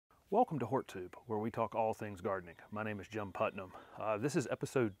Welcome to HortTube, where we talk all things gardening. My name is Jim Putnam. This is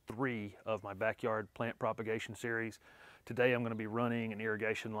episode 3 of my Backyard Plant Propagation series. Today I'm going to be running an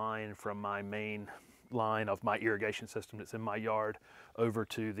irrigation line from my main line of my irrigation system that's in my yard over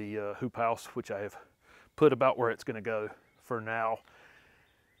to the hoop house, which I have put about where it's going to go for now.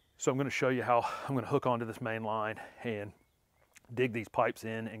 So I'm going to show you how I'm going to hook onto this main line and dig these pipes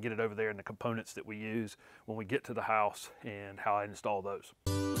in and get it over there, and the components that we use when we get to the house and how I install those.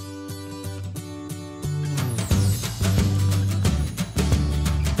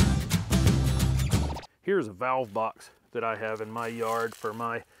 Here's a valve box that I have in my yard for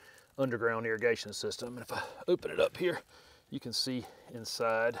my underground irrigation system. And if I open it up here, you can see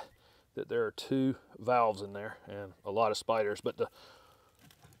inside that there are 2 valves in there and a lot of spiders, but the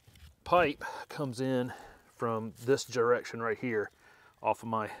pipe comes in from this direction right here off of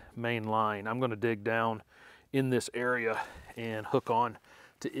my main line. I'm going to dig down in this area and hook on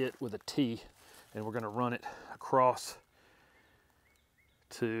to it with a T, and we're going to run it across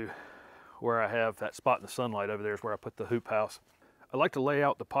to where I have that spot in the sunlight over there is where I put the hoop house. I like to lay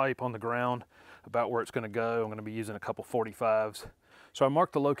out the pipe on the ground about where it's going to go. I'm going to be using a couple 45s. So I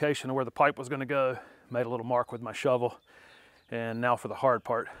marked the location of where the pipe was going to go, made a little mark with my shovel, and now for the hard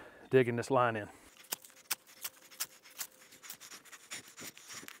part, digging this line in.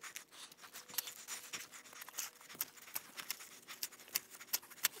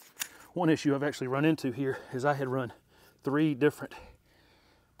 One issue I've actually run into here is I had run 3 different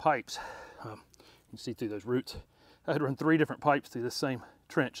pipes. You can see through those roots. I had run 3 different pipes through this same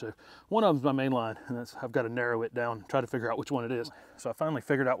trench. So one of them's my main line, and I've got to narrow it down, try to figure out which one it is. So I finally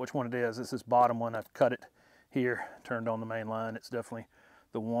figured out which one it is. It's this bottom one. I've cut it here, turned on the main line. It's definitely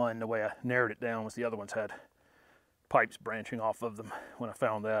the one. The way I narrowed it down was the other ones had pipes branching off of them. When I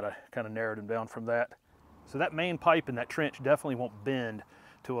found that, I kind of narrowed them down from that. So that main pipe in that trench definitely won't bend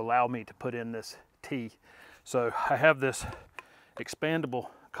to allow me to put in this T. So I have this expandable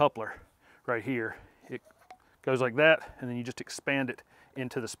coupler right here. It goes like that, and then you just expand it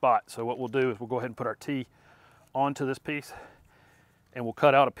into the spot. So what we'll do is we'll go ahead and put our T onto this piece, and we'll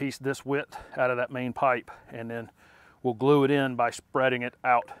cut out a piece this width out of that main pipe, and then we'll glue it in by spreading it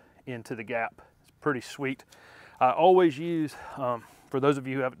out into the gap. It's pretty sweet. I always use, for those of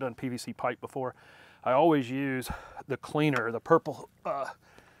you who haven't done PVC pipe before, I always use the cleaner, the purple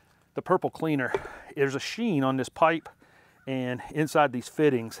cleaner. There's a sheen on this pipe and inside these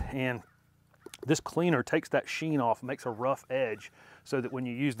fittings, and this cleaner takes that sheen off, makes a rough edge so that when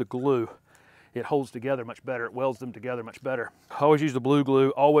you use the glue, it holds together much better. It welds them together much better. I always use the blue glue,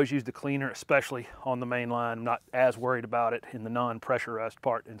 always use the cleaner, especially on the main line. I'm not as worried about it in the non-pressurized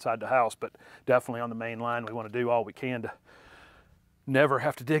part inside the house, but definitely on the main line, we want to do all we can to never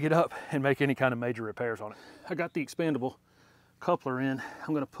have to dig it up and make any kind of major repairs on it. I got the expandable coupler in.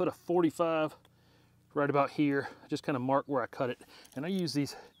 I'm going to put a 45 right about here, just kind of mark where I cut it. And I use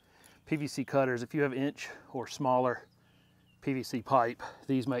these PVC cutters. If you have inch or smaller PVC pipe,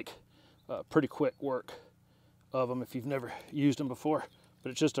 these make pretty quick work of them if you've never used them before.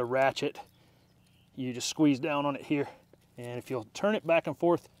 But it's just a ratchet. You just squeeze down on it here, and if you'll turn it back and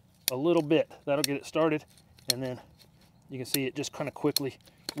forth a little bit, that'll get it started, and then you can see it just kind of quickly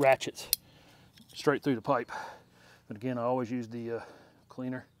ratchets straight through the pipe. But again, I always use the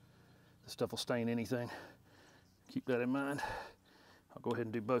cleaner. This stuff will stain anything. Keep that in mind. I'll go ahead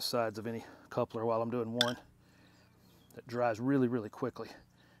and do both sides of any coupler while I'm doing one. That dries really, really quickly.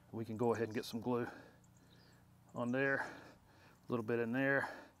 We can go ahead and get some glue on there, a little bit in there.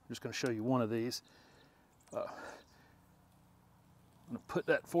 I'm just going to show you one of these. I'm going to put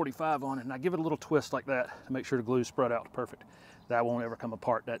that 45 on it, and I give it a little twist like that to make sure the glue's spread out perfect. That won't ever come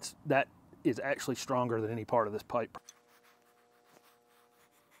apart. That is actually stronger than any part of this pipe.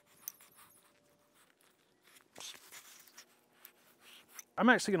 I'm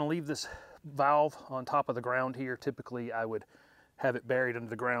actually going to leave this valve on top of the ground here. Typically I would have it buried under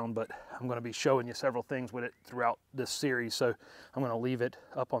the ground, but I'm going to be showing you several things with it throughout this series, so I'm going to leave it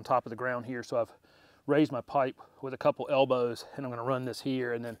up on top of the ground here. So I've raised my pipe with a couple elbows, and I'm going to run this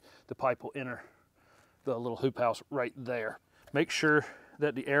here, and then the pipe will enter the little hoop house right there. Make sure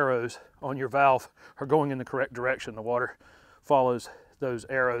that the arrows on your valve are going in the correct direction. The water follows those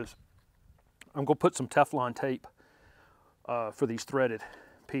arrows. I'm going to put some Teflon tape for these threaded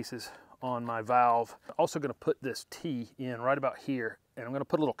pieces on my valve. I'm also going to put this T in right about here, and I'm going to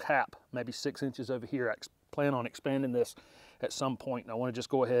put a little cap, maybe 6 inches over here. I plan on expanding this at some point, and I want to just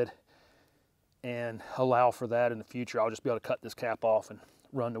go ahead and allow for that in the future. I'll just be able to cut this cap off and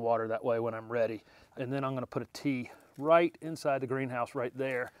run the water that way when I'm ready. And then I'm going to put a T right inside the greenhouse right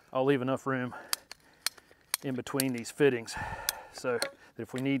there. I'll leave enough room in between these fittings so that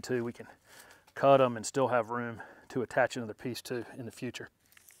if we need to, we can cut them and still have room to attach another piece to in the future.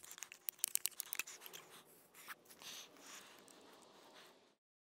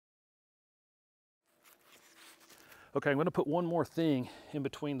 Okay, I'm going to put one more thing in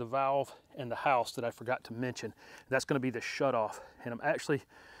between the valve and the house that I forgot to mention. That's going to be the shutoff. And I'm actually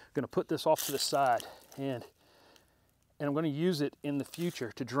going to put this off to the side, and I'm going to use it in the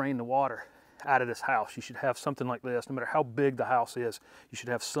future to drain the water out of this house. You should have something like this. No matter how big the house is, you should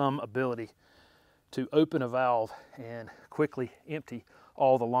have some ability to open a valve and quickly empty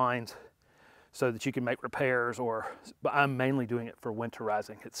all the lines so that you can make repairs, but I'm mainly doing it for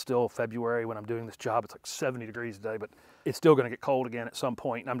winterizing. It's still February when I'm doing this job. It's like 70 degrees today, but it's still gonna get cold again at some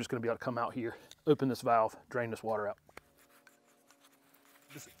point. And I'm just gonna be able to come out here, open this valve, drain this water out.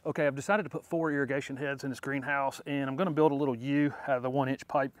 Okay, I've decided to put 4 irrigation heads in this greenhouse, and I'm gonna build a little U out of the 1-inch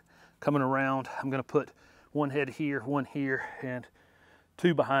pipe coming around. I'm gonna put 1 head here, 1 here, and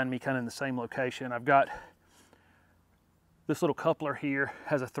 2 behind me, kind of in the same location. I've got this little coupler here,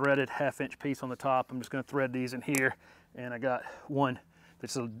 has a threaded 1/2-inch piece on the top. I'm just going to thread these in here, and I got one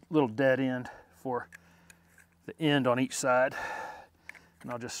that's a little dead end for the end on each side,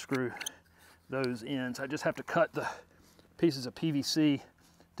 and I'll just screw those ends. I just have to cut the pieces of PVC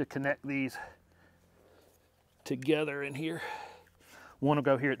to connect these together in here. One will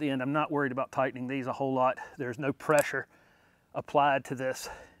go here at the end. I'm not worried about tightening these a whole lot. There's no pressure applied to this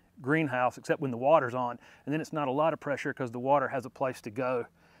greenhouse except when the water's on, and then it's not a lot of pressure because the water has a place to go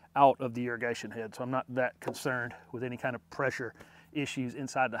out of the irrigation head, so I'm not that concerned with any kind of pressure issues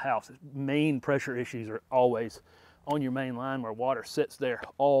inside the house. Main pressure issues are always on your main line where water sits there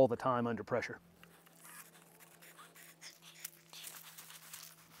all the time under pressure.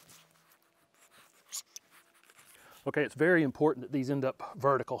 Okay, it's very important that these end up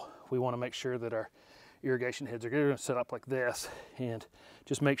vertical. We want to make sure that our irrigation heads are going to set up like this, and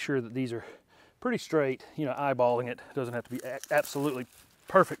just make sure that these are pretty straight. You know, eyeballing it doesn't have to be absolutely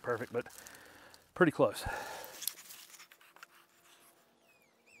perfect, but pretty close.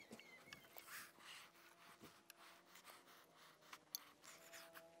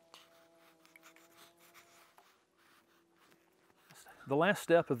 The last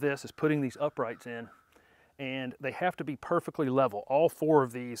step of this is putting these uprights in, and they have to be perfectly level. All 4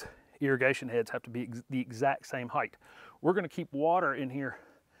 of these irrigation heads have to be the exact same height. We're going to keep water in here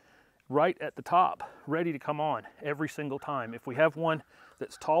right at the top, ready to come on every single time. If we have one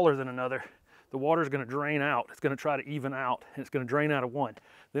that's taller than another, the water is going to drain out. It's going to try to even out, and it's going to drain out of one.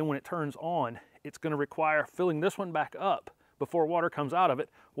 Then when it turns on, it's going to require filling this one back up before water comes out of it.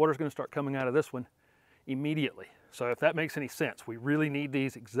 Water's going to start coming out of this one immediately. So if that makes any sense, we really need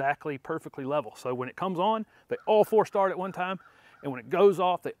these exactly perfectly level. So when it comes on, they all 4 start at one time. And when it goes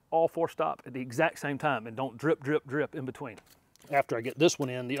off, they all 4 stop at the exact same time and don't drip, drip, drip in between. After I get this one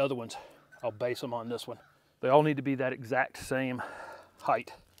in, the other ones, I'll base them on this one. They all need to be that exact same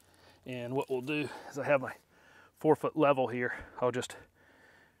height. And what we'll do is I have my 4-foot level here. I'll just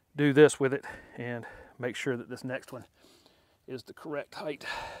do this with it and make sure that this next one is the correct height.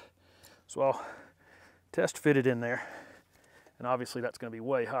 So I'll test fit it in there. And obviously that's going to be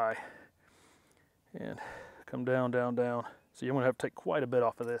way high. And come down, down, down. So you're going to have to take quite a bit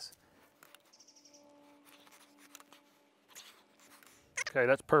off of this. Okay,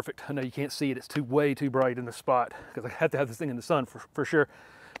 that's perfect. I know you can't see it. It's way too bright in the spot because I have to have this thing in the sun for sure.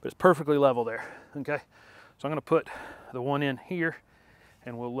 But it's perfectly level there, okay? So I'm going to put the one in here,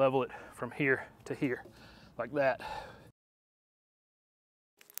 and we'll level it from here to here, like that.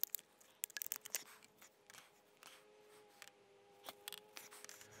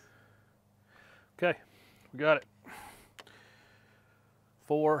 Okay, we got it.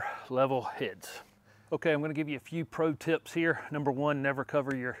 4 level heads. Okay, I'm going to give you a few pro tips here. Number 1, never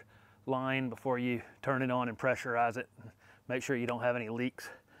cover your line before you turn it on and pressurize it. Make sure you don't have any leaks.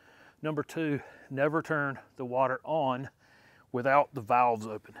 Number 2, never turn the water on without the valves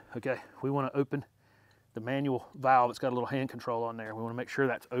open. Okay, we want to open the manual valve. It's got a little hand control on there. We want to make sure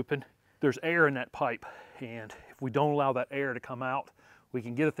that's open. There's air in that pipe, and if we don't allow that air to come out, we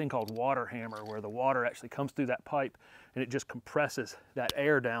can get a thing called water hammer, where the water actually comes through that pipe and it just compresses that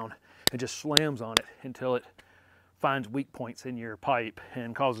air down and just slams on it until it finds weak points in your pipe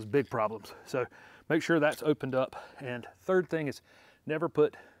and causes big problems. So make sure that's opened up. And third thing is never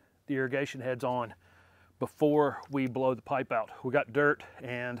put the irrigation heads on before we blow the pipe out. We got dirt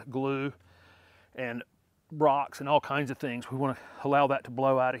and glue and rocks and all kinds of things. We want to allow that to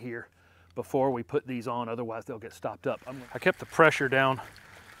blow out of here before we put these on, otherwise they'll get stopped up. I kept the pressure down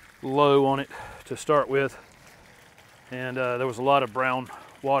low on it to start with, and there was a lot of brown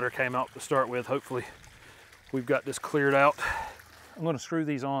water came out to start with. Hopefully we've got this cleared out. I'm going to screw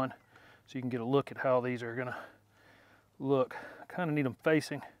these on so you can get a look at how these are going to look. I kind of need them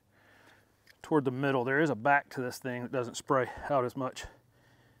facing toward the middle. There is a back to this thing that doesn't spray out as much.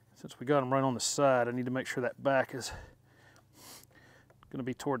 Since we got them right on the side, I need to make sure that back is going to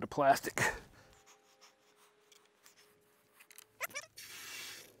be toward the plastic.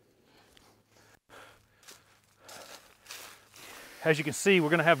 As you can see, we're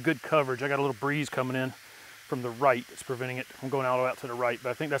going to have good coverage. I got a little breeze coming in from the right that's preventing it from going all the way out to the right, but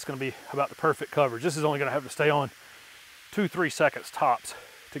I think that's going to be about the perfect coverage. This is only going to have to stay on 2-3 seconds tops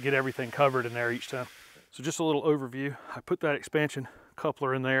to get everything covered in there each time. So just a little overview. I put that expansion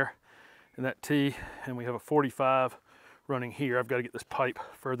coupler in there and that T, and we have a 45 running here. I've got to get this pipe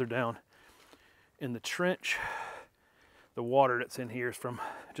further down in the trench. The water that's in here is from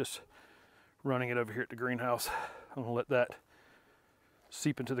just running it over here at the greenhouse. I'm gonna let that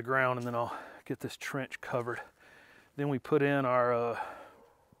seep into the ground, and then I'll get this trench covered. Then we put in our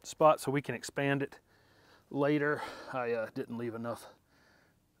spot so we can expand it later. I didn't leave enough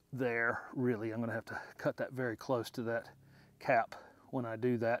there, really. I'm gonna have to cut that very close to that cap when I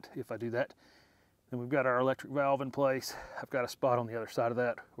do that, if I do that. Then we've got our electric valve in place. I've got a spot on the other side of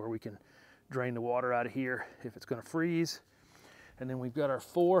that where we can drain the water out of here if it's gonna freeze. And then we've got our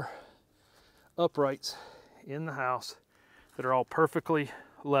 4 uprights in the house that are all perfectly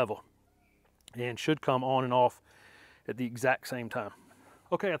level and should come on and off at the exact same time.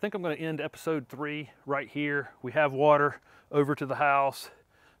 Okay, I think I'm going to end episode 3 right here. We have water over to the house.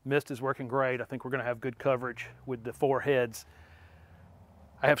 Mist is working great. I think we're going to have good coverage with the 4 heads.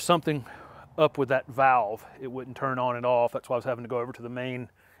 I have something up with that valve. It wouldn't turn on and off. That's why I was having to go over to the main.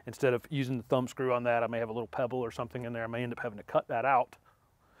 Instead of using the thumb screw on that, I may have a little pebble or something in there. I may end up having to cut that out.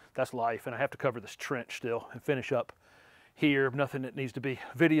 That's life. And I have to cover this trench still and finish up here. Nothing that needs to be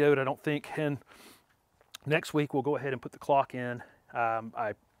videoed, I don't think. And next week we'll go ahead and put the clock in.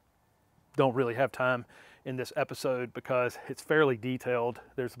 I don't really have time in this episode because it's fairly detailed.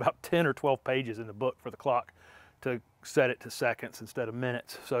 There's about 10 or 12 pages in the book for the clock to set it to seconds instead of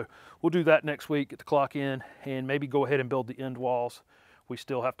minutes. So we'll do that next week, get the clock in, and maybe go ahead and build the end walls. We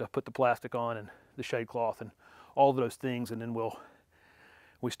still have to put the plastic on and the shade cloth and all of those things, and then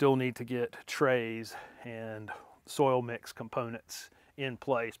we still need to get trays and soil mix components in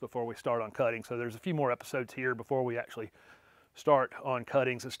place before we start on cutting. So there's a few more episodes here before we actually start on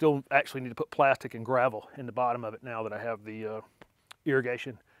cuttings. I still actually need to put plastic and gravel in the bottom of it now that I have the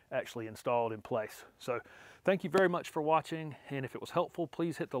irrigation actually installed in place. So thank you very much for watching, and if it was helpful,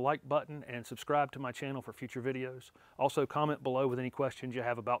 please hit the like button and subscribe to my channel for future videos. Also comment below with any questions you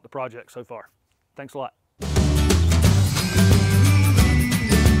have about the project so far. Thanks a lot.